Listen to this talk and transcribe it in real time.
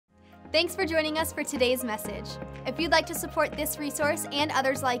Thanks for joining us for today's message. If you'd like to support this resource and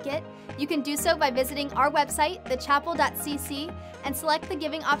others like it, you can do so by visiting our website, thechapel.cc, and select the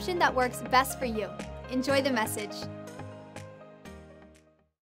giving option that works best for you. Enjoy the message.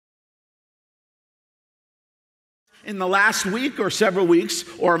 In the last week or several weeks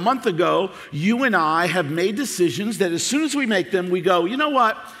or a month ago, you and I have made decisions that as soon as we make them, we go, you know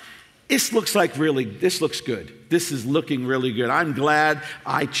what? This looks good. This is looking really good. I'm glad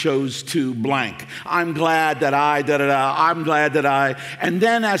I chose to blank. I'm glad that I'm glad that I. And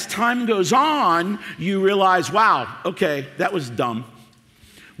then as time goes on, you realize, wow, okay, that was dumb.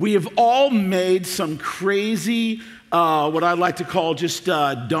 We have all made some crazy, what I like to call just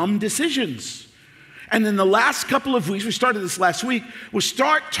dumb decisions. And in the last couple of weeks, we started this last week, we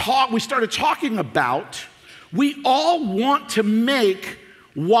started talking about we all want to make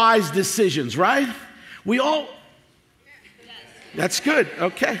wise decisions, right? We all, that's good.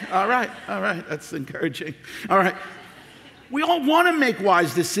 Okay, all right, that's encouraging. All right. We all want to make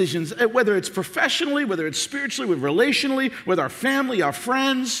wise decisions, whether it's professionally, whether it's spiritually, relationally, with our family, our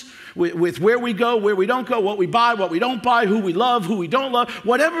friends, with where we go, where we don't go, what we buy, what we don't buy, who we love, who we don't love,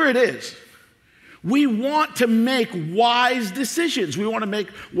 whatever it is. We want to make wise decisions. We want to make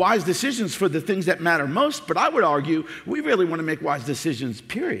wise decisions for the things that matter most, but I would argue we really want to make wise decisions,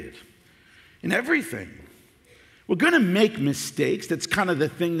 period, in everything. We're going to make mistakes. That's kind of the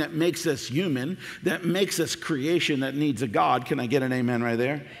thing that makes us human, that makes us creation that needs a God. Can I get an amen right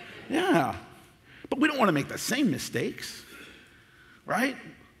there? Yeah. But we don't want to make the same mistakes, right?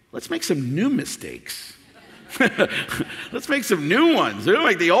 Let's make some new mistakes. Let's make some new ones. We don't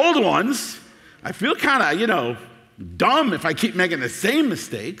make the old ones. I feel kind of, dumb if I keep making the same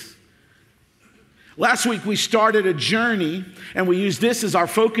mistakes. Last week we started a journey, and we used this as our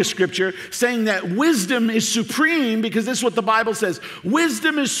focus scripture, saying that wisdom is supreme, because this is what the Bible says.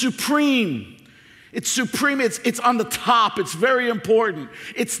 Wisdom is supreme. It's supreme. It's on the top. It's very important.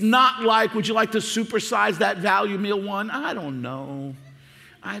 It's not like, would you like to supersize that value meal one? I don't know.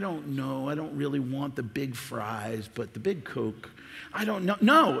 I don't really want the big fries, but the big Coke. I don't know.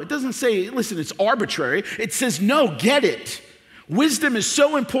 No, it doesn't say, listen, it's arbitrary. It says, no, get it. Wisdom is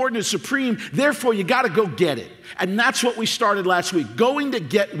so important and supreme, therefore you got to go get it. And that's what we started last week, going to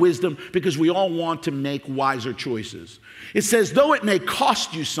get wisdom, because we all want to make wiser choices. It says, though it may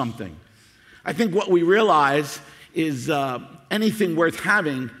cost you something. I think what we realize is anything worth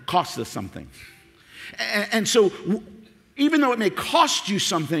having costs us something. And so even though it may cost you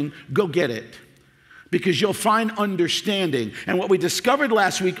something, go get it, because you'll find understanding. And what we discovered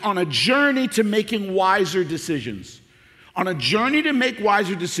last week, on a journey to making wiser decisions. On a journey to make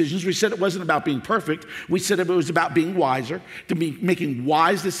wiser decisions, we said it wasn't about being perfect. We said it was about being wiser, to be making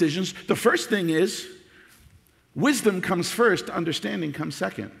wise decisions. The first thing is, wisdom comes first, understanding comes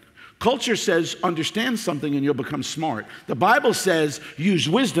second. Culture says, understand something and you'll become smart. The Bible says, use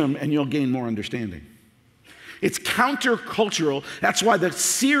wisdom and you'll gain more understanding. It's countercultural. That's why the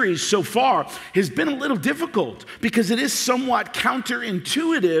series so far has been a little difficult, because it is somewhat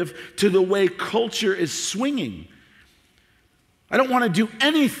counterintuitive to the way culture is swinging. I don't want to do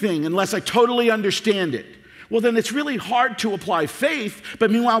anything unless I totally understand it. Well, then it's really hard to apply faith, but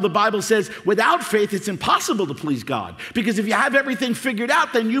meanwhile the Bible says without faith it's impossible to please God, because if you have everything figured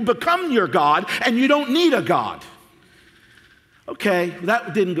out, then you become your God and you don't need a God. Okay,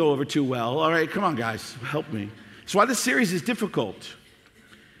 that didn't go over too well. All right, come on, guys, help me. That's why this series is difficult.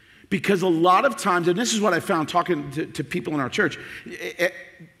 Because a lot of times, and this is what I found talking to people in our church,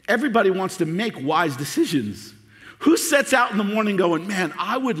 everybody wants to make wise decisions. Who sets out in the morning going, man,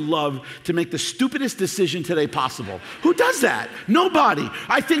 I would love to make the stupidest decision today possible? Who does that? Nobody.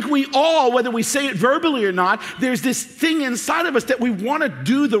 I think we all, whether we say it verbally or not, there's this thing inside of us that we want to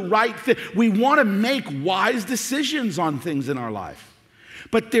do the right thing. We want to make wise decisions on things in our life.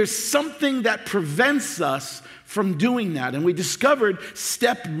 But there's something that prevents us from doing that. And we discovered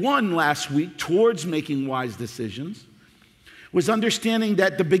step one last week towards making wise decisions was understanding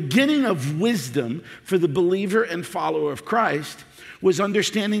that the beginning of wisdom for the believer and follower of Christ was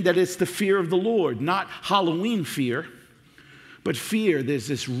understanding that it's the fear of the Lord, not Halloween fear, but fear. There's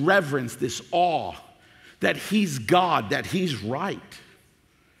this reverence, this awe that he's God, that he's right,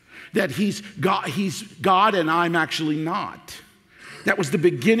 that he's God and I'm actually not. That was the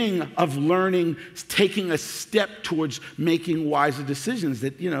beginning of learning, taking a step towards making wiser decisions,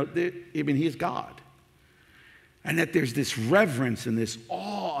 that, he's God. And that there's this reverence and this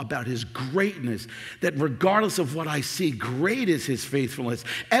awe about his greatness, that regardless of what I see, great is his faithfulness.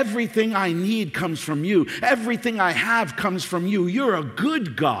 Everything I need comes from you. Everything I have comes from you. You're a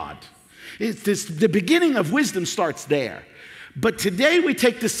good God. The beginning of wisdom starts there. But today we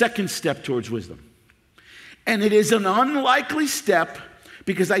take the second step towards wisdom. And it is an unlikely step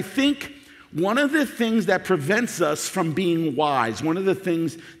because I think one of the things that prevents us from being wise, one of the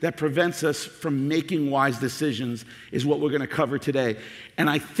things that prevents us from making wise decisions is what we're going to cover today. And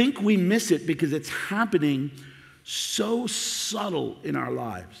I think we miss it because it's happening so subtle in our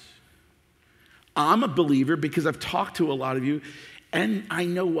lives. I'm a believer because I've talked to a lot of you, and I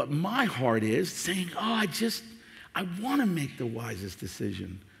know what my heart is, saying, I want to make the wisest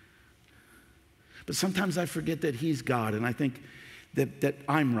decision. But sometimes I forget that he's God, and I think that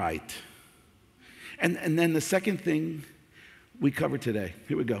I'm right. And then the second thing we cover today,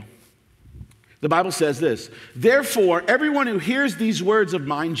 here we go. The Bible says this, therefore, everyone who hears these words of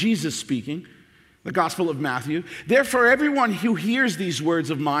mine, Jesus speaking, the Gospel of Matthew, therefore, everyone who hears these words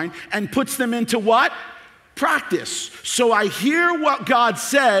of mine and puts them into what? Practice. So I hear what God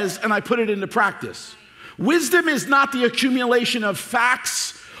says and I put it into practice. Wisdom is not the accumulation of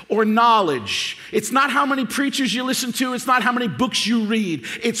facts or knowledge. It's not how many preachers you listen to. It's not how many books you read.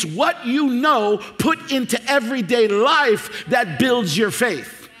 It's what you know put into everyday life that builds your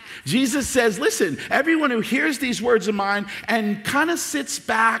faith. Jesus says, listen, everyone who hears these words of mine and kind of sits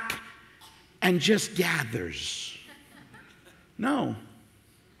back and just gathers. No.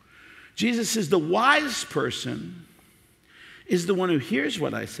 Jesus says the wise person is the one who hears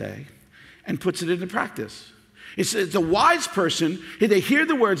what I say and puts it into practice. It's a wise person, they hear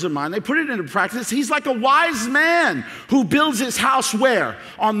the words of mine, they put it into practice. He's like a wise man who builds his house where?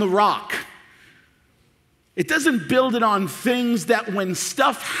 On the rock. It doesn't build it on things that when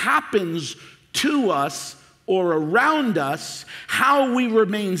stuff happens to us or around us, how we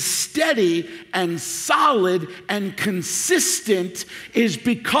remain steady and solid and consistent is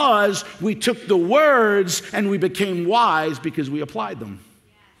because we took the words and we became wise because we applied them.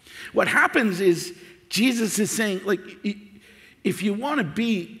 What happens is Jesus is saying, like, if you want to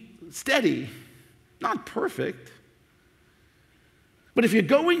be steady, not perfect, but if you're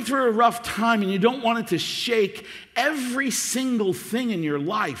going through a rough time and you don't want it to shake every single thing in your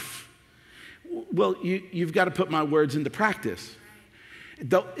life, well, you've got to put my words into practice.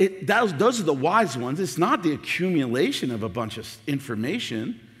 Those are the wise ones. It's not the accumulation of a bunch of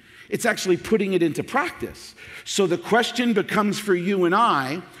information. It's actually putting it into practice. So the question becomes for you and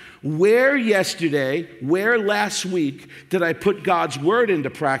I, where yesterday, where last week did I put God's word into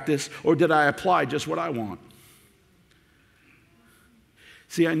practice, or did I apply just what I want?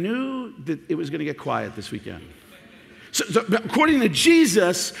 See, I knew that it was going to get quiet this weekend. So according to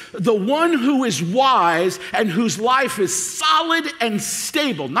Jesus, the one who is wise and whose life is solid and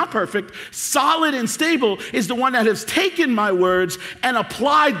stable, not perfect, solid and stable, is the one that has taken my words and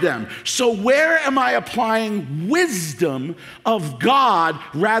applied them. So where am I applying wisdom of God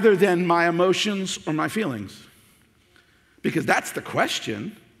rather than my emotions or my feelings? Because that's the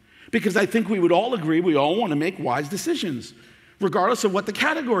question. Because I think we would all agree we all want to make wise decisions, regardless of what the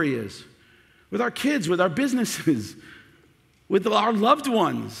category is. With our kids, with our businesses, with our loved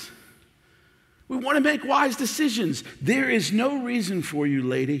ones. We want to make wise decisions. There is no reason for you,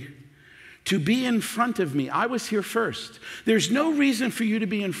 lady, to be in front of me. I was here first. There's no reason for you to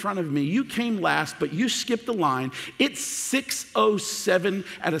be in front of me. You came last, but you skipped the line. It's 6:07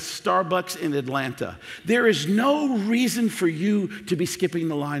 at a Starbucks in Atlanta. There is no reason for you to be skipping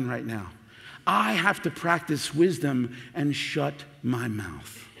the line right now. I have to practice wisdom and shut my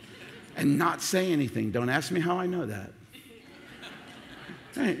mouth and not say anything. Don't ask me how I know that.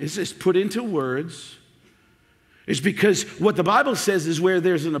 It's just put into words. It's because what the Bible says is where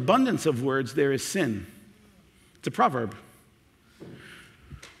there's an abundance of words, there is sin. It's a proverb.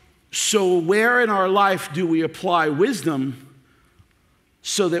 So where in our life do we apply wisdom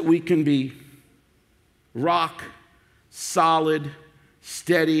so that we can be rock, solid,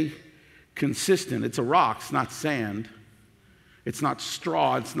 steady, consistent? It's a rock, it's not sand. It's not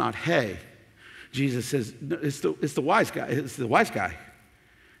straw, it's not hay. Jesus says, it's the wise guy. It's the wise guy.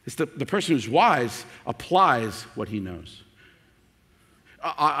 It's the person who's wise applies what he knows.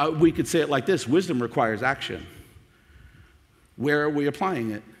 We could say it like this: wisdom requires action. Where are we applying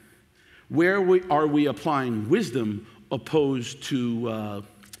it? Where are we applying wisdom opposed to,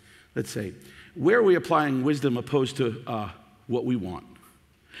 where are we applying wisdom opposed to what we want?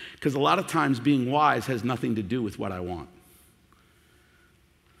 Because a lot of times being wise has nothing to do with what I want.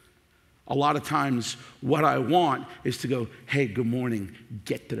 A lot of times what I want is to go, hey, good morning,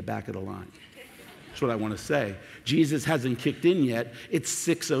 get to the back of the line. That's what I want to say. Jesus hasn't kicked in yet. It's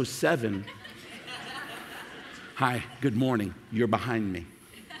 6:07. Hi, good morning, you're behind me.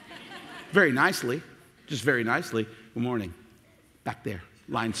 Very nicely, just very nicely. Good morning, back there.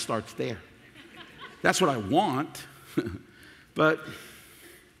 Line starts there. That's what I want. But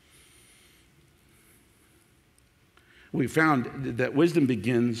we found that wisdom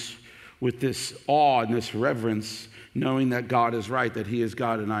begins with this awe and this reverence, knowing that God is right, that he is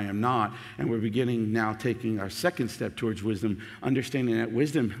God and I am not. And we're beginning now taking our second step towards wisdom, understanding that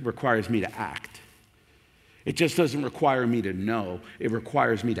wisdom requires me to act. It just doesn't require me to know. It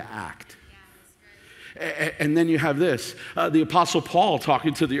requires me to act. And then you have this, the Apostle Paul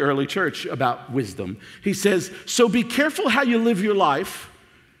talking to the early church about wisdom. He says, so be careful how you live your life.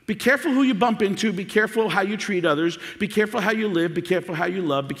 Be careful who you bump into. Be careful how you treat others. Be careful how you live. Be careful how you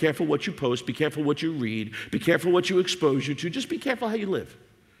love. Be careful what you post. Be careful what you read. Be careful what you expose you to. Just be careful how you live.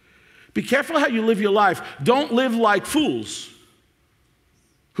 Be careful how you live your life. Don't live like fools.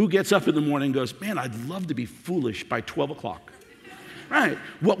 Who gets up in the morning and goes, man, I'd love to be foolish by 12 o'clock. Right.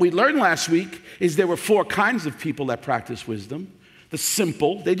 What we learned last week is there were 4 kinds of people that practice wisdom. The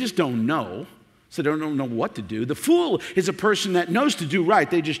simple, they just don't know, so they don't know what to do. The fool is a person that knows to do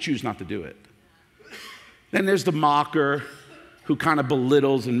right, they just choose not to do it. Then there's the mocker who kind of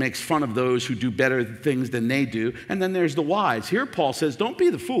belittles and makes fun of those who do better things than they do. And then there's the wise. Here Paul says, don't be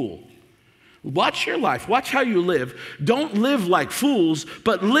the fool. Watch your life. Watch how you live. Don't live like fools,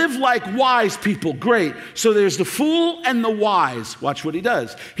 but live like wise people. Great. So there's the fool and the wise. Watch what he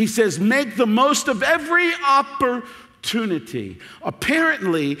does. He says, make the most of every opportunity.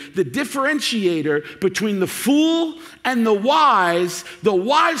 Apparently, the differentiator between the fool and the wise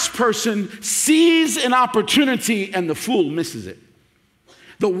person sees an opportunity and the fool misses it.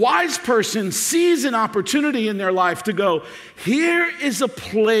 The wise person sees an opportunity in their life to go, here is a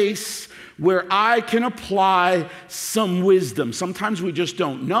place where I can apply some wisdom. Sometimes we just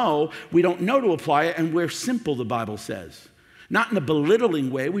don't know. We don't know to apply it, and we're simple, the Bible says. Not in a belittling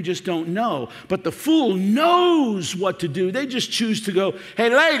way, we just don't know. But the fool knows what to do. They just choose to go,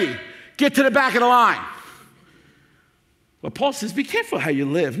 hey, lady, get to the back of the line. Well, Paul says, be careful how you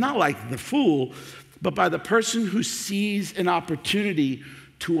live, not like the fool, but by the person who sees an opportunity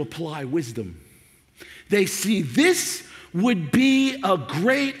to apply wisdom. They see this would be a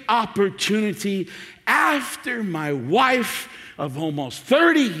great opportunity after my wife of almost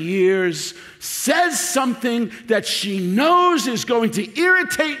 30 years says something that she knows is going to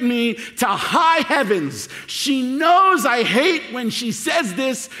irritate me to high heavens. She knows I hate when she says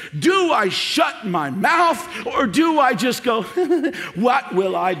this. Do I shut my mouth or do I just go, what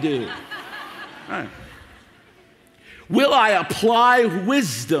will I do? Right. Will I apply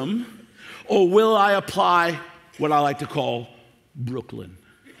wisdom or will I apply what I like to call Brooklyn?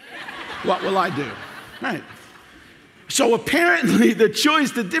 What will I do? Right. So apparently the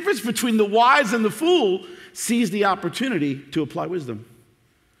difference between the wise and the fool sees the opportunity to apply wisdom.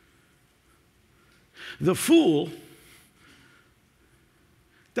 The fool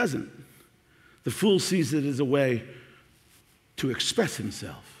doesn't. The fool sees it as a way to express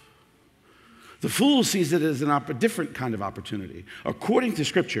himself. The fool sees it as a different kind of opportunity. According to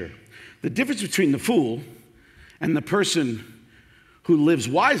Scripture, the difference between the fool and the person who lives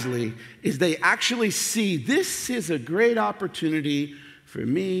wisely is they actually see this is a great opportunity for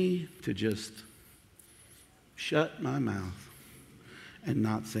me to just shut my mouth and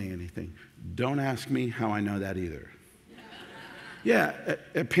not say anything. Don't ask me how I know that either. Yeah,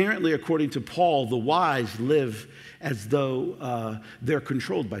 apparently, according to Paul, the wise live as though they're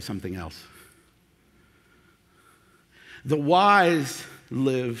controlled by something else. The wise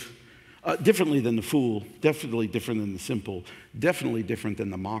live differently than the fool, definitely different than the simple, definitely different than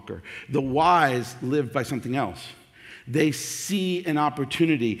the mocker. The wise live by something else. They see an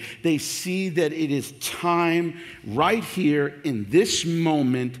opportunity. They see that it is time right here in this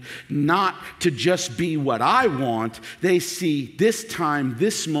moment not to just be what I want. They see this time,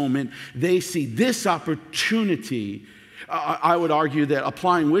 this moment. They see this opportunity. I would argue that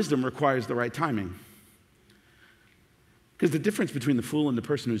applying wisdom requires the right timing. Because the difference between the fool and the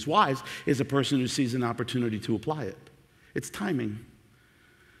person who's wise is a person who sees an opportunity to apply it. It's timing.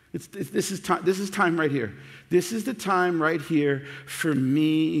 This is time right here. This is the time right here for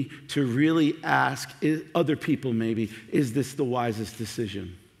me to really ask other people maybe, is this the wisest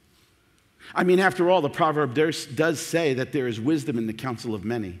decision? I mean, after all, the proverb does say that there is wisdom in the counsel of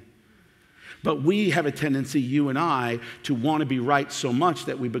many. But we have a tendency, you and I, to want to be right so much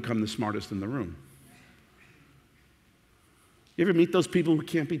that we become the smartest in the room. You ever meet those people who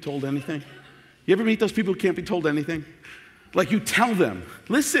can't be told anything? You ever meet those people who can't be told anything? Like you tell them,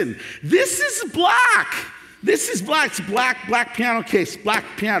 listen, this is black. This is black. It's black piano case. Black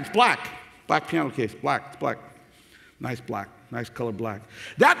piano, it's black. Black piano case, black, it's black. Nice black, nice color black.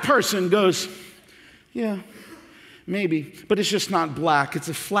 That person goes, yeah, Maybe, but it's just not black. It's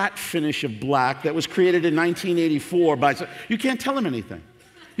a flat finish of black that was created in 1984 by, you can't tell them anything.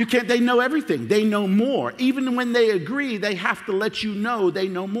 They know everything. They know more. Even when they agree, they have to let you know they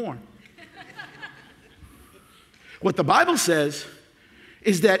know more. What the Bible says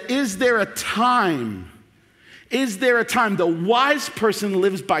is that, is there a time? Is there a time? The wise person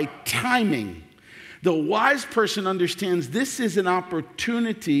lives by timing. The wise person understands this is an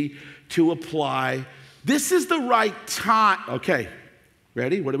opportunity to apply. This is the right time. Okay,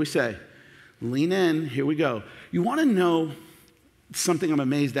 ready? What do we say? Lean in. Here we go. You want to know something I'm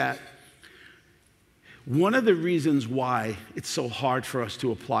amazed at? One of the reasons why it's so hard for us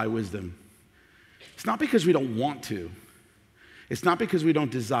to apply wisdom, it's not because we don't want to. It's not because we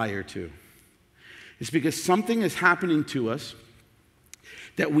don't desire to. It's because something is happening to us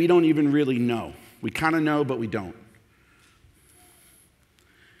that we don't even really know. We kind of know, but we don't.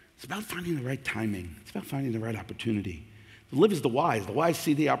 It's about finding the right timing. It's about finding the right opportunity. Live as the wise. The wise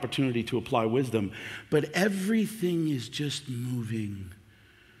see the opportunity to apply wisdom, but everything is just moving.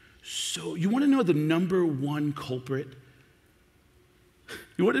 So you want to know the number one culprit?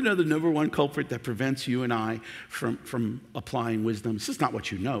 You want to know the number one culprit that prevents you and I from applying wisdom? This is not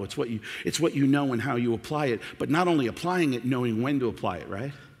what you know. It's what you know and how you apply it, but not only applying it, knowing when to apply it,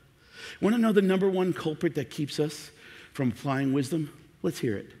 right? Want to know the number one culprit that keeps us from applying wisdom? Let's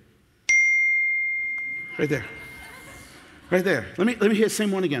hear it. Right there. Right there. Let me hear the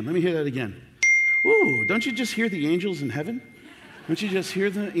same one again. Let me hear that again. Ooh, don't you just hear the angels in heaven? Don't you just hear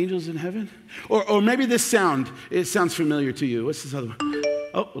the angels in heaven? Or maybe this sound, it sounds familiar to you. What's this other one?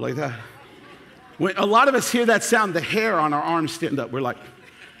 Oh, like that. When a lot of us hear that sound, the hair on our arms stand up. We're like,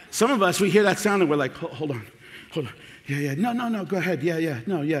 some of us, we hear that sound and we're like, hold on. Yeah, no, go ahead. Yeah.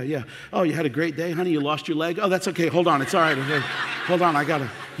 Oh, you had a great day, honey? You lost your leg? Oh, that's okay. Hold on, it's all right. Okay. Hold on, I got it.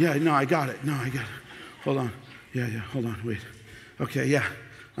 Yeah, no, I got it. Hold on. Yeah, hold on, wait. Okay, yeah.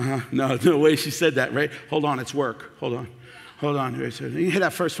 No way she said that, right? Hold on, it's work. Hold on. You hear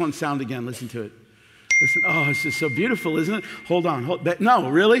that first one sound again. Listen to it. Listen. Oh, it's just so beautiful, isn't it? Hold on. No,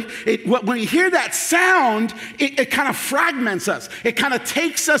 really? When you hear that sound, it kind of fragments us. It kind of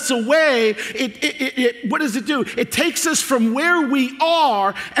takes us away. What does it do? It takes us from where we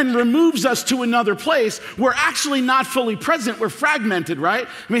are and removes us to another place. We're actually not fully present. We're fragmented, right?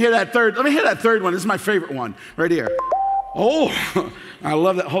 Let me hear that third one. This is my favorite one, right here. Oh, I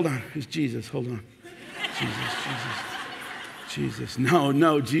love that. Hold on. It's Jesus. Hold on. Jesus.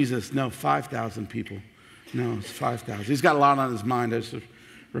 No, Jesus. No, 5,000 people. No, it's 5,000. He's got a lot on his mind. I was just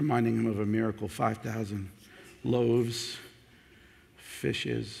reminding him of a miracle. 5,000 loaves,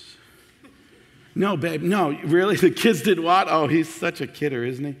 fishes. No, babe. No, really? The kids did what? Oh, he's such a kidder,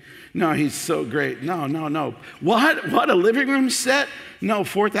 isn't he? No, he's so great. No. What? A living room set? No,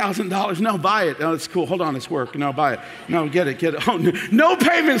 $4,000. No, buy it. Oh, it's cool. Hold on, it's work. No, buy it. No, get it. Oh, no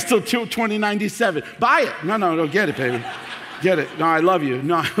payments till 2097. Buy it. No, get it, baby. Get it. No, I love you.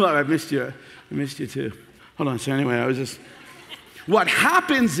 No, I missed you. I missed you too. Hold on. So anyway, what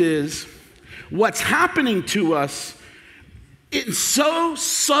happens is, what's happening to us in so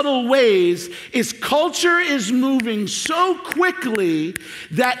subtle ways is culture is moving so quickly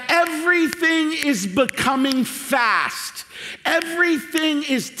that everything is becoming fast. Everything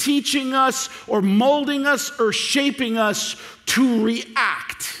is teaching us or molding us or shaping us to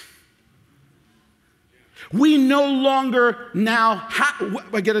react. We no longer now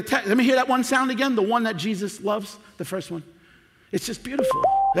I get a text. Let me hear that one sound again, the one that Jesus loves, the first one. It's just beautiful.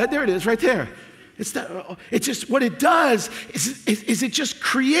 There it is, right there. It's just what it does is it just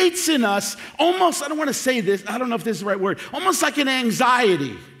creates in us almost, I don't want to say this, I don't know if this is the right word, almost like an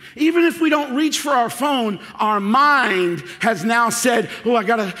anxiety. Even if we don't reach for our phone, our mind has now said, oh,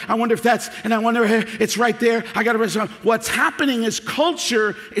 I wonder if that's, and I wonder if it's right there. I got to respond. What's happening is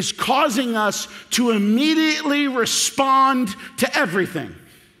culture is causing us to immediately respond to everything.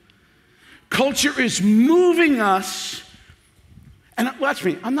 Culture is moving us, and watch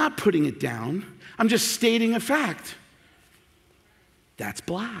me, I'm not putting it down. I'm just stating a fact. That's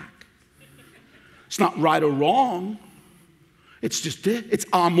black. It's not right or wrong. It's just it. It's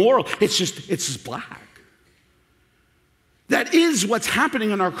amoral. It's just black. That is what's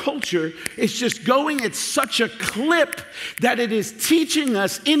happening in our culture. It's just going at such a clip that it is teaching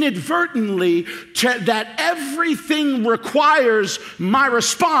us inadvertently that everything requires my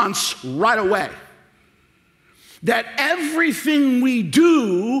response right away. That everything we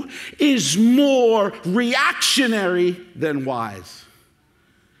do is more reactionary than wise.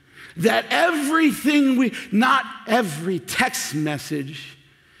 That not every text message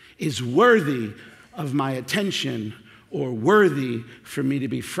is worthy of my attention or worthy for me to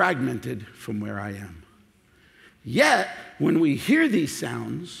be fragmented from where I am. Yet, when we hear these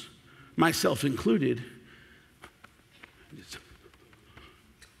sounds, myself included,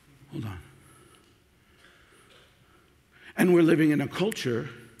 hold on. And we're living in a culture,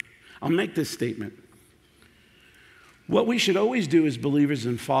 I'll make this statement. What we should always do as believers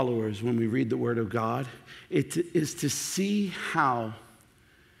and followers when we read the Word of God is to see how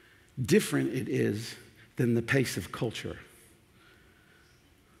different it is than the pace of culture.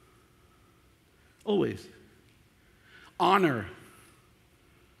 Always. Honor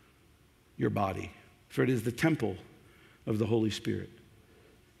your body, for it is the temple of the Holy Spirit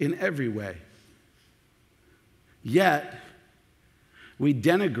in every way. Yet, we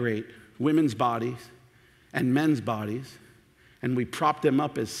denigrate women's bodies and men's bodies, and we prop them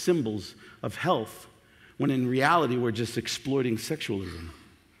up as symbols of health, when in reality we're just exploiting sexualism.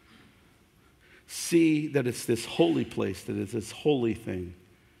 See that it's this holy place, that it's this holy thing,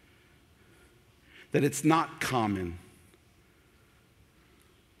 that it's not common.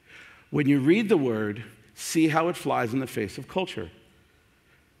 When you read the Word, see how it flies in the face of culture.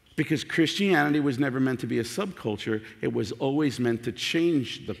 Because Christianity was never meant to be a subculture, it was always meant to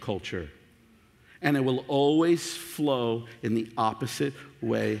change the culture. And it will always flow in the opposite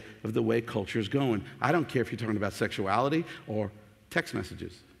way of the way culture is going. I don't care if you're talking about sexuality or text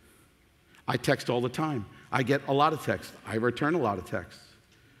messages. I text all the time. I get a lot of texts. I return a lot of texts.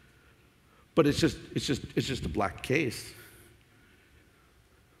 But it's just a black case.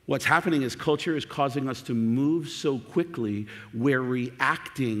 What's happening is culture is causing us to move so quickly, we're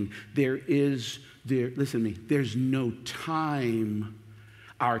reacting. Listen to me, there's no time.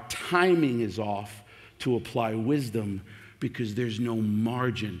 Our timing is off to apply wisdom because there's no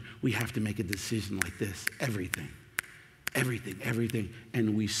margin. We have to make a decision like this, everything.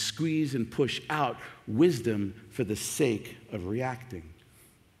 And we squeeze and push out wisdom for the sake of reacting.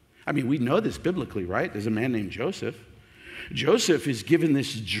 I mean, we know this biblically, right? There's a man named Joseph. Joseph is given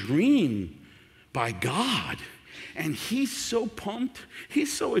this dream by God, and he's so pumped.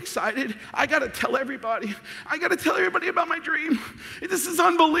 He's so excited. I got to tell everybody about my dream. This is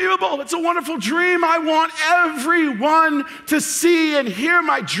unbelievable. It's a wonderful dream. I want everyone to see and hear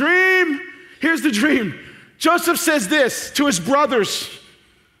my dream. Here's the dream. Joseph says this to his brothers,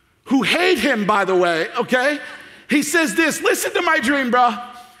 who hate him, by the way, okay? He says this, listen to my dream, bro.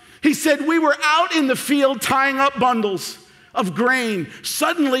 He said, we were out in the field tying up bundles of grain.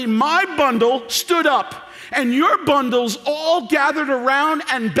 Suddenly, my bundle stood up, and your bundles all gathered around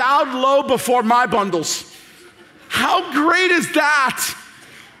and bowed low before my bundles. How great is that?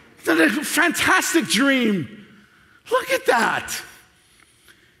 That's a fantastic dream. Look at that.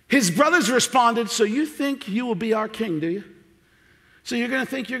 His brothers responded, so you think you will be our king, do you? So you're going to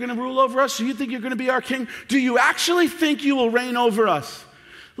think you're going to rule over us? So you think you're going to be our king? Do you actually think you will reign over us?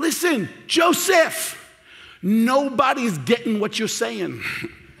 Listen, Joseph, nobody's getting what you're saying.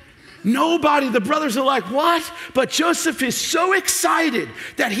 Nobody. The brothers are like, what? But Joseph is so excited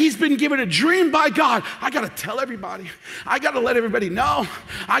that he's been given a dream by God. I got to tell everybody. I got to let everybody know.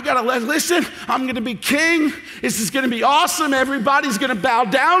 Listen, I'm going to be king. This is going to be awesome. Everybody's going to bow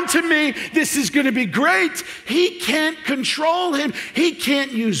down to me. This is going to be great. He can't control him. He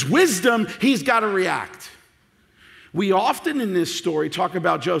can't use wisdom. He's got to react. We often in this story talk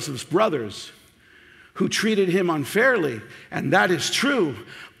about Joseph's brothers who treated him unfairly, and that is true.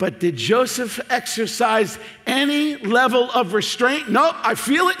 But did Joseph exercise any level of restraint? No, I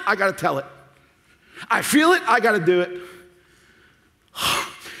feel it, I gotta tell it. I feel it, I gotta do it.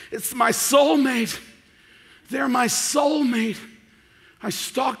 It's my soulmate. They're my soulmate. I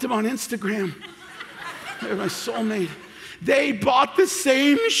stalked them on Instagram. They're my soulmate. They bought the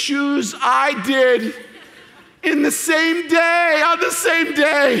same shoes I did in the same day, on the same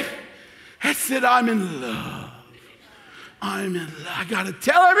day. I said, I'm in love. I'm in love. I gotta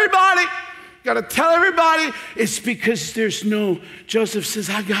tell everybody. It's because Joseph says,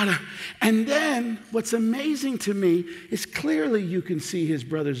 I gotta. And then what's amazing to me is clearly you can see his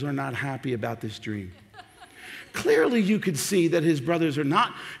brothers are not happy about this dream. Clearly you could see that his brothers are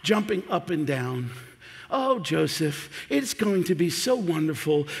not jumping up and down. Oh, Joseph, it's going to be so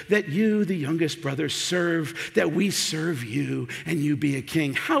wonderful that you, the youngest brother, that we serve you and you be a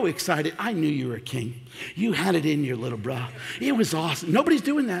king. How excited. I knew you were a king. You had it in your little bro. It was awesome. Nobody's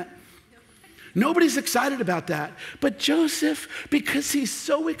doing that. Nobody's excited about that. But Joseph, because he's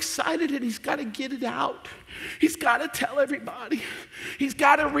so excited and he's got to get it out. He's got to tell everybody. He's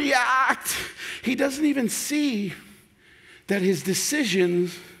got to react. He doesn't even see that his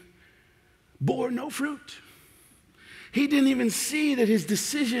decisions bore no fruit. He didn't even see that his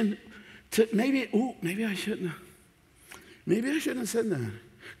decision to maybe I shouldn't have said that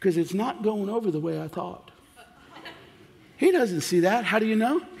because it's not going over the way I thought. He doesn't see that. How do you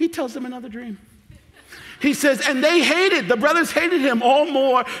know? He tells them another dream. He says, and the brothers hated him all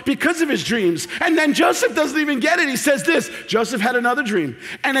more because of his dreams. And then Joseph doesn't even get it. He says this, Joseph had another dream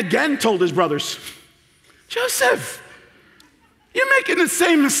and again told his brothers, Joseph, you're making the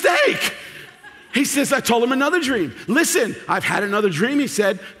same mistake. He says, I told him another dream. Listen, I've had another dream. He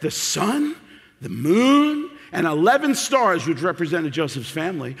said, the sun, the moon, and 11 stars, which represented Joseph's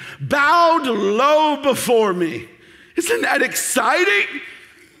family, bowed low before me. Isn't that exciting?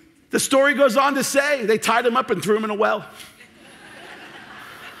 The story goes on to say they tied him up and threw him in a well.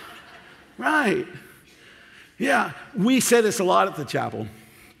 Right. Yeah, we say this a lot at the chapel.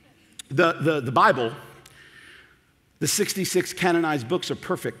 The Bible, the 66 canonized books are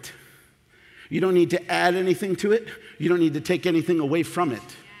perfect. You don't need to add anything to it. You don't need to take anything away from it.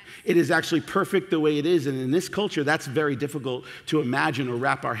 It is actually perfect the way it is. And in this culture, that's very difficult to imagine or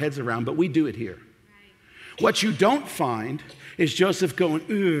wrap our heads around, but we do it here. Right. What you don't find is Joseph going,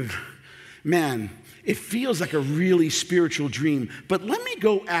 ugh, man, it feels like a really spiritual dream, but let me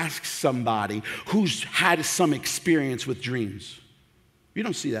go ask somebody who's had some experience with dreams. You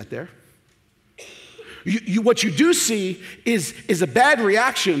don't see that there. What you do see is a bad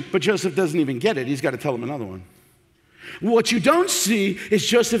reaction, but Joseph doesn't even get it. He's got to tell him another one. What you don't see is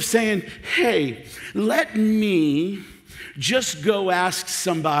Joseph saying, hey, let me just go ask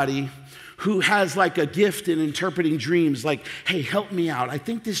somebody who has like a gift in interpreting dreams, like, hey, help me out. I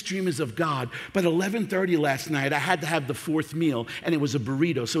think this dream is of God, but 11:30 last night, I had to have the fourth meal, and it was a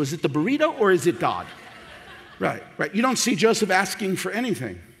burrito. So is it the burrito or is it God? Right. You don't see Joseph asking for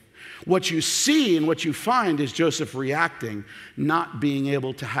anything. What you see and what you find is Joseph reacting, not being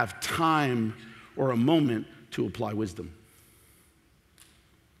able to have time or a moment to apply wisdom.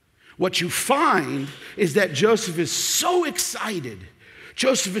 What you find is that Joseph is so excited.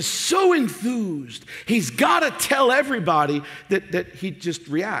 Joseph is so enthused. He's got to tell everybody that he just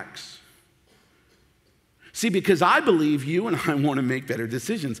reacts. See, because I believe you and I want to make better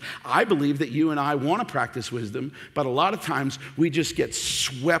decisions. I believe that you and I want to practice wisdom, but a lot of times we just get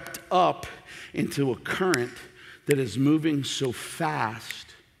swept up into a current that is moving so fast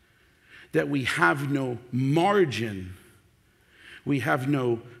that we have no margin. We have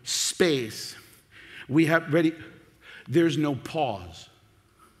no space. There's no pause.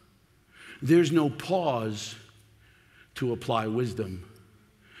 There's no pause to apply wisdom.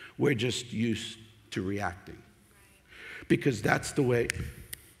 We're just used to reacting. Because that's the way.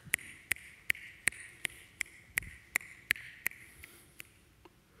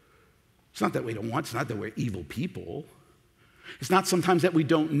 It's not that we don't want, it's not that we're evil people. It's not sometimes that we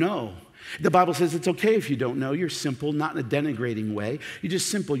don't know. The Bible says it's okay if you don't know. You're simple, not in a denigrating way. You're just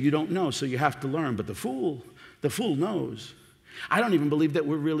simple, you don't know, so you have to learn. But the fool knows. I don't even believe that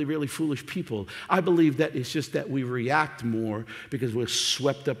we're really, really foolish people. I believe that it's just that we react more because we're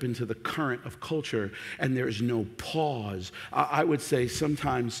swept up into the current of culture and there's no pause. I would say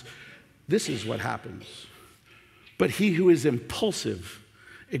sometimes this is what happens. But he who is impulsive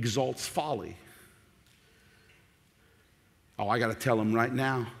exalts folly. Oh, I got to tell him right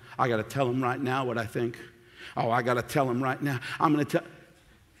now. I got to tell him right now what I think. Oh, I got to tell him right now. I'm going to tell.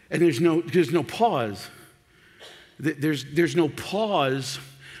 And there's no pause. There's no pause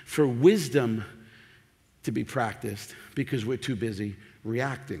for wisdom to be practiced because we're too busy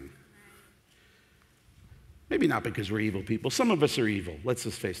reacting. Maybe not because we're evil people. Some of us are evil. Let's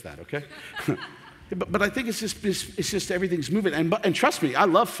just face that, okay? but I think it's just everything's moving. And trust me, I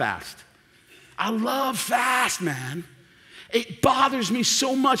love fast. I love fast, man. It bothers me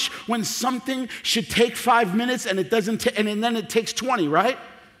so much when something should take 5 minutes and it doesn't, and then it takes 20, right?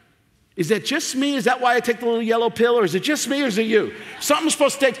 Is that just me? Is that why I take the little yellow pill? Or is it just me or is it you? Something's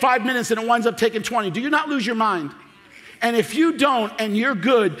supposed to take 5 minutes and it winds up taking 20. Do you not lose your mind? And if you don't and you're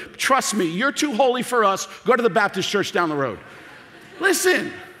good, trust me, you're too holy for us. Go to the Baptist church down the road.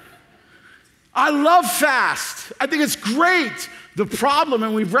 Listen, I love fast. I think it's great. The problem,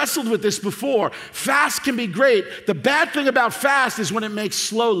 and we've wrestled with this before, fast can be great. The bad thing about fast is when it makes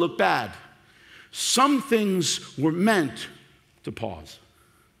slow look bad. Some things were meant to pause.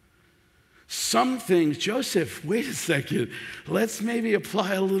 Some things, Joseph, wait a second. Let's maybe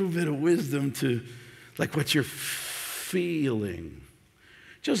apply a little bit of wisdom to like what you're feeling.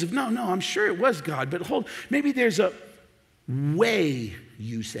 Joseph, no, I'm sure it was God, but maybe there's a way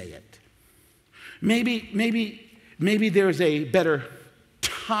you say it. Maybe there's a better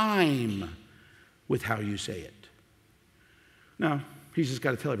time with how you say it. No, he's just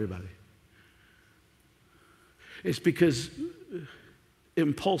got to tell everybody. It's because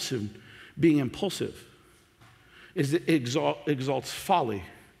being impulsive exalts folly.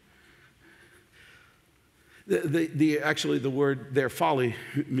 Actually, the word there, folly,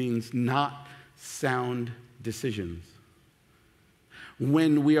 means not sound decisions.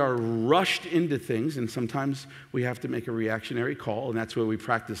 When we are rushed into things, and sometimes we have to make a reactionary call, and that's where we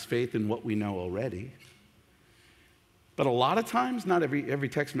practice faith in what we know already. But a lot of times, not every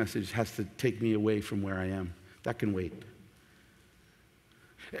text message has to take me away from where I am. That can wait.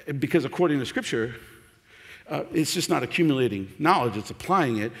 Because according to Scripture, it's just not accumulating knowledge, it's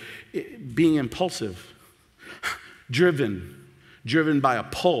applying it, being impulsive, driven by a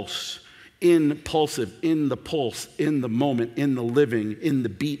pulse, impulsive, in the pulse, in the moment, in the living, in the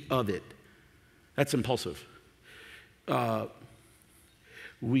beat of it. That's impulsive.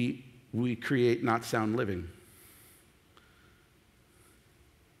 We create not sound living,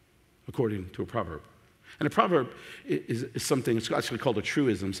 according to a proverb. And a proverb is something, it's actually called a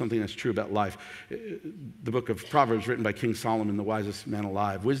truism, something that's true about life. The book of Proverbs, written by King Solomon, the wisest man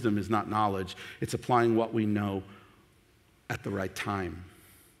alive. Wisdom is not knowledge, it's applying what we know at the right time.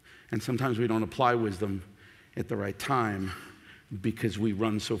 And sometimes we don't apply wisdom at the right time because we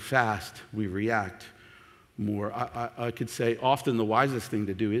run so fast, we react more. I could say often the wisest thing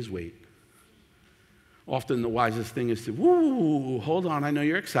to do is wait. Often the wisest thing is to, woo, hold on, I know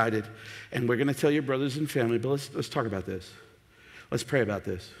you're excited, and we're going to tell your brothers and family, but let's talk about this. Let's pray about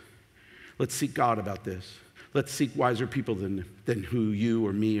this. Let's seek God about this. Let's seek wiser people than who you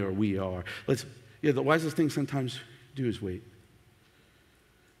or me or we are. The wisest thing sometimes do is wait.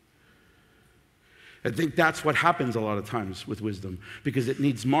 I think that's what happens a lot of times with wisdom, because it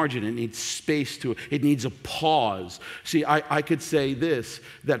needs margin, it needs space to it, it needs a pause. See, I could say this,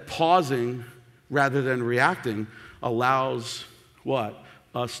 that pausing rather than reacting allows what?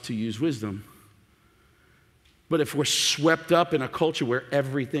 Us to use wisdom. But if we're swept up in a culture where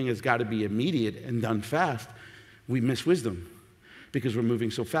everything has got to be immediate and done fast, we miss wisdom because we're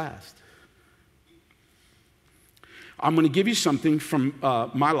moving so fast. I'm going to give you something from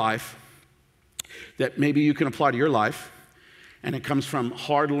my life that maybe you can apply to your life, and it comes from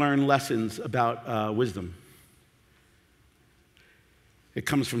hard-learned lessons about wisdom. It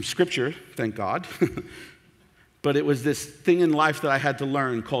comes from Scripture, thank God, but it was this thing in life that I had to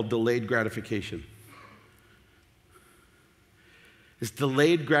learn called delayed gratification. It's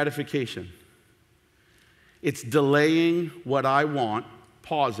delayed gratification. It's delaying what I want,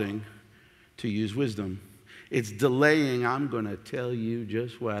 pausing to use wisdom. It's delaying, I'm going to tell you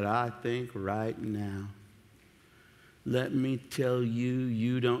just what I think right now. Let me tell you,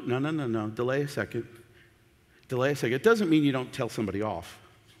 you don't, no, delay a second. Delay a second. It doesn't mean you don't tell somebody off.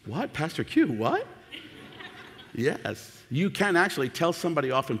 What? Pastor Q, what? Yes. You can actually tell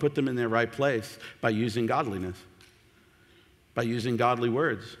somebody off and put them in their right place by using godliness, by using godly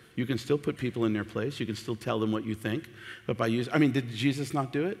words. You can still put people in their place. You can still tell them what you think. But did Jesus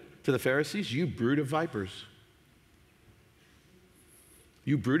not do it to the Pharisees? You brood of vipers.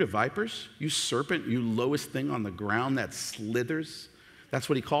 You brood of vipers, you serpent, you lowest thing on the ground that slithers. That's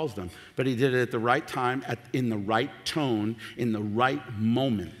what he calls them. But he did it at the right time, in the right tone, in the right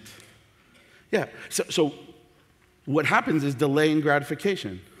moment. Yeah, so what happens is delaying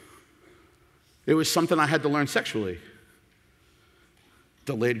gratification. It was something I had to learn sexually.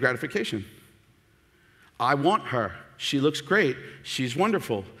 Delayed gratification. I want her. She looks great. She's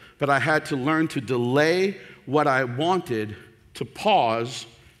wonderful. But I had to learn to delay what I wanted, to pause,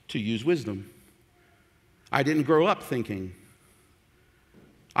 to use wisdom. I didn't grow up thinking.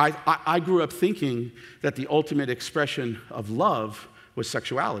 I grew up thinking that the ultimate expression of love was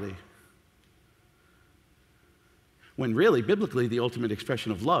sexuality. When really, biblically, the ultimate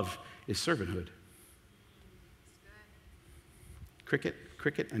expression of love is servanthood. Cricket.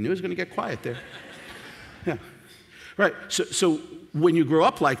 I knew it was going to get quiet there. Yeah. Right. So when you grow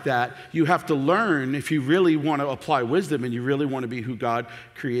up like that, you have to learn, if you really want to apply wisdom and you really want to be who God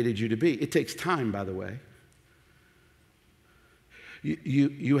created you to be. It takes time, by the way.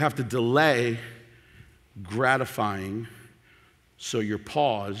 You have to delay gratifying, so you're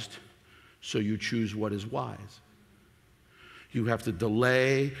paused, so you choose what is wise. You have to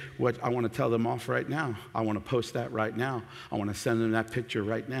delay what I want to tell them off right now. I want to post that right now. I want to send them that picture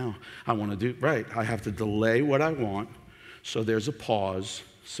right now. I want to do, right. I have to delay what I want, so there's a pause,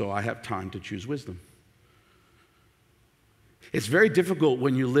 so I have time to choose wisdom. It's very difficult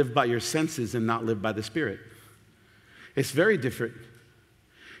when you live by your senses and not live by the Spirit. It's very different.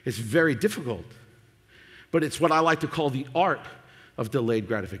 It's very difficult. But it's what I like to call the art of delayed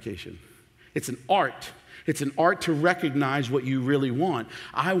gratification. It's an art. It's an art to recognize what you really want.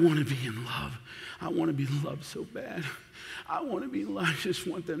 I want to be in love. I want to be loved so bad. I want to be loved. I just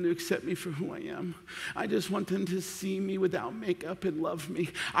want them to accept me for who I am. I just want them to see me without makeup and love me.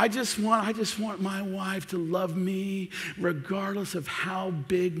 I just want my wife to love me regardless of how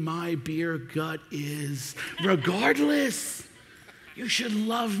big my beer gut is. Regardless, you should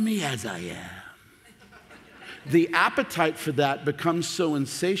love me as I am. The appetite for that becomes so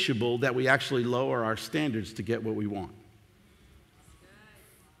insatiable that we actually lower our standards to get what we want.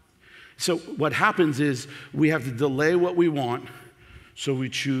 So what happens is we have to delay what we want, so we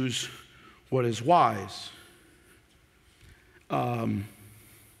choose what is wise. How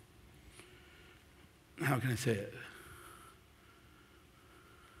can I say it?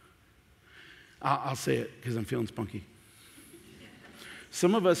 I'll say it because I'm feeling spunky.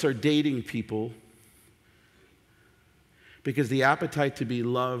 Some of us are dating people because the appetite to be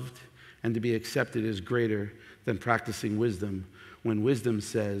loved and to be accepted is greater than practicing wisdom, when wisdom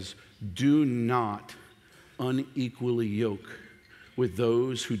says, do not unequally yoke with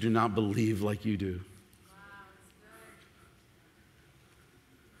those who do not believe like you do.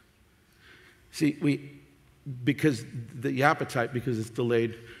 See, because the appetite, because it's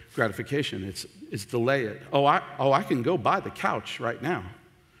delayed gratification, it's delay it. I can go buy the couch right now.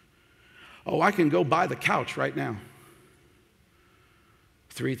 I can go buy the couch right now.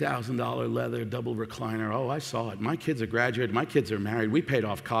 $3,000 leather, double recliner. I saw it. My kids are graduated. My kids are married. We paid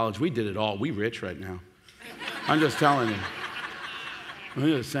off college. We did it all. We rich right now. I'm just telling you. I'm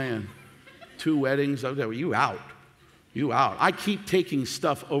just saying. 2 weddings. You out. You out. I keep taking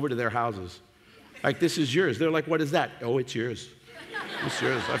stuff over to their houses. Like, this is yours. They're like, what is that? Oh, it's yours. It's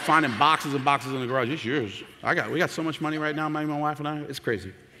yours. I find in boxes and boxes in the garage. It's yours. We got so much money right now, my wife and I. It's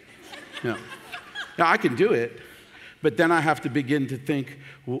crazy. Now, I can do it. But then I have to begin to think,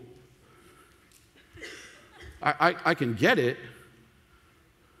 well, I can get it,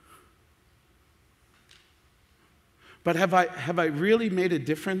 but have I really made a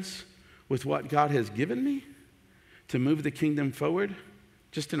difference with what God has given me to move the kingdom forward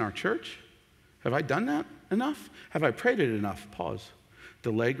just in our church? Have I done that enough? Have I prayed it enough? Pause.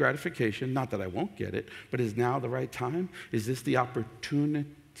 Delay gratification, not that I won't get it, but is now the right time? Is this the opportunity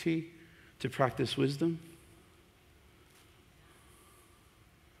to practice wisdom?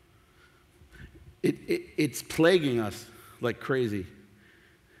 It's plaguing us like crazy.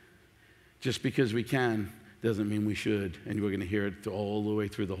 Just because we can doesn't mean we should, and we're going to hear it all the way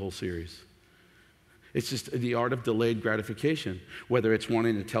through the whole series. It's just the art of delayed gratification, whether it's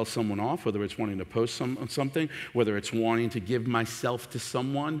wanting to tell someone off, whether it's wanting to post something, whether it's wanting to give myself to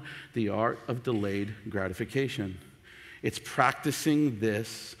someone, the art of delayed gratification. It's practicing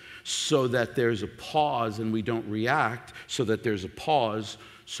this so that there's a pause and we don't react, so that there's a pause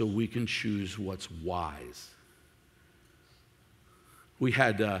so we can choose what's wise. We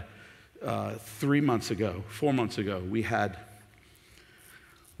had 4 months ago, we had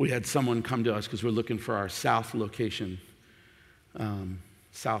someone come to us because we're looking for our south location,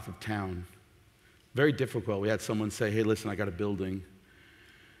 south of town. Very difficult. We had someone say, hey, listen, I got a building.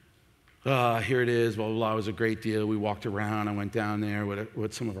 Here it is, blah, blah, blah. It was a great deal. We walked around. I went down there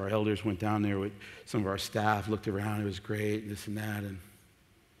with some of our elders, went down there with some of our staff, looked around. It was great, this and that. And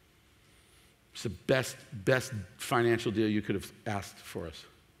it's the best financial deal you could have asked for us.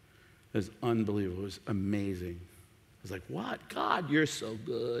 It was unbelievable. It was amazing. I was like, what? God, you're so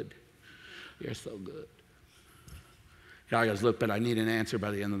good. You're so good. God goes, look, but I need an answer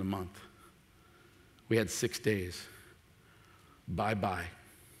by the end of the month. We had 6 days. Bye-bye.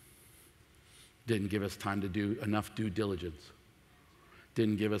 Didn't give us time to do enough due diligence.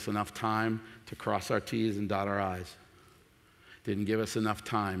 Didn't give us enough time to cross our T's and dot our I's. Didn't give us enough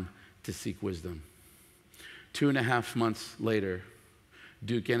time to seek wisdom. 2.5 months later,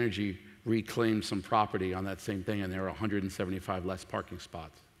 Duke Energy reclaimed some property on that same thing, and there were 175 less parking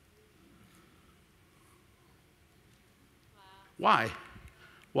spots. Wow.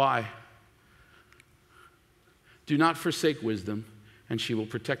 Why? Do not forsake wisdom, and she will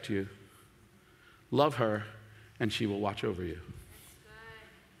protect you. Love her, and she will watch over you.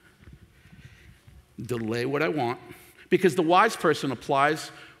 Delay what I want, because the wise person applies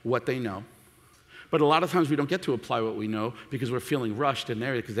what they know. But a lot of times we don't get to apply what we know because we're feeling rushed in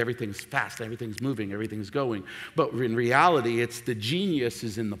there because everything's fast, everything's moving, everything's going. But in reality, it's the genius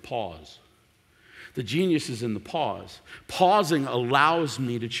is in the pause. The genius is in the pause. Pausing allows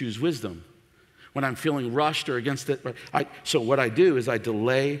me to choose wisdom. When I'm feeling rushed or against it, so what I do is I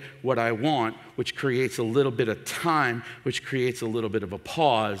delay what I want, which creates a little bit of time, which creates a little bit of a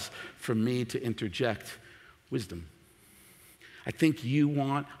pause for me to interject wisdom. I think you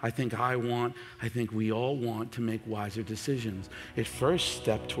want, I think I want, I think we all want to make wiser decisions. A first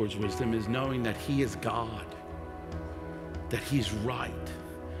step towards wisdom is knowing that He is God. that he's right,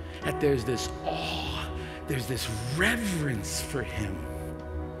 that there's this awe, there's this reverence for him.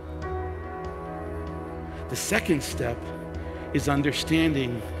 The second step is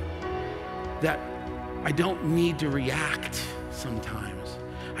understanding that I don't need to react sometimes.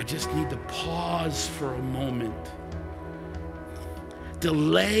 I just need to pause for a moment.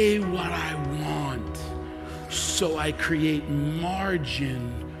 Delay what I want so I create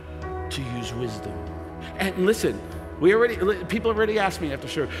margin to use wisdom. And listen, people already asked me after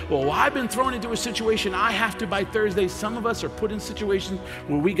service, well, I've been thrown into a situation I have to by Thursday. Some of us are put in situations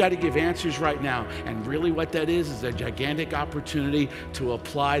where we got to give answers right now. And really what that is a gigantic opportunity to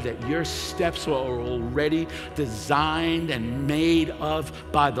apply that your steps are already designed and made of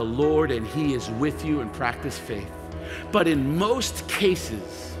by the Lord, and he is with you, and practice faith. But in most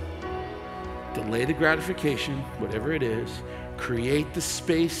cases, delay the gratification, whatever it is, create the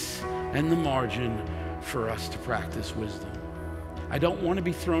space and the margin for us to practice wisdom. I don't want to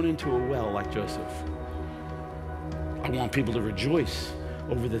be thrown into a well like Joseph. I want people to rejoice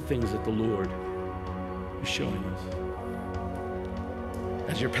over the things that the Lord is showing us.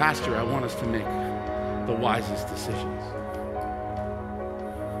 As your pastor, I want us to make the wisest decisions.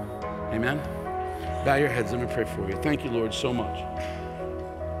 Amen? Bow your heads, let me pray for you. Thank you, Lord, so much.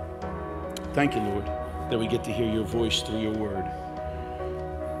 Thank you, Lord, that we get to hear your voice through your word.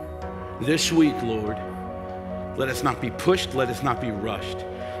 This week, Lord, let us not be pushed, let us not be rushed.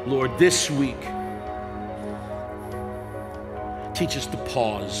 Lord, this week, teach us to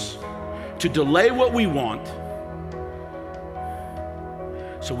pause, to delay what we want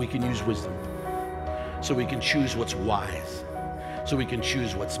so we can use wisdom, so we can choose what's wise, so we can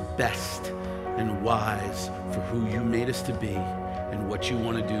choose what's best and wise for who you made us to be and what you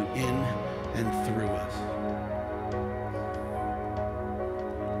want to do in and through us.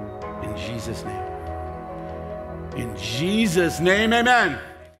 In Jesus' name. In Jesus' name, amen.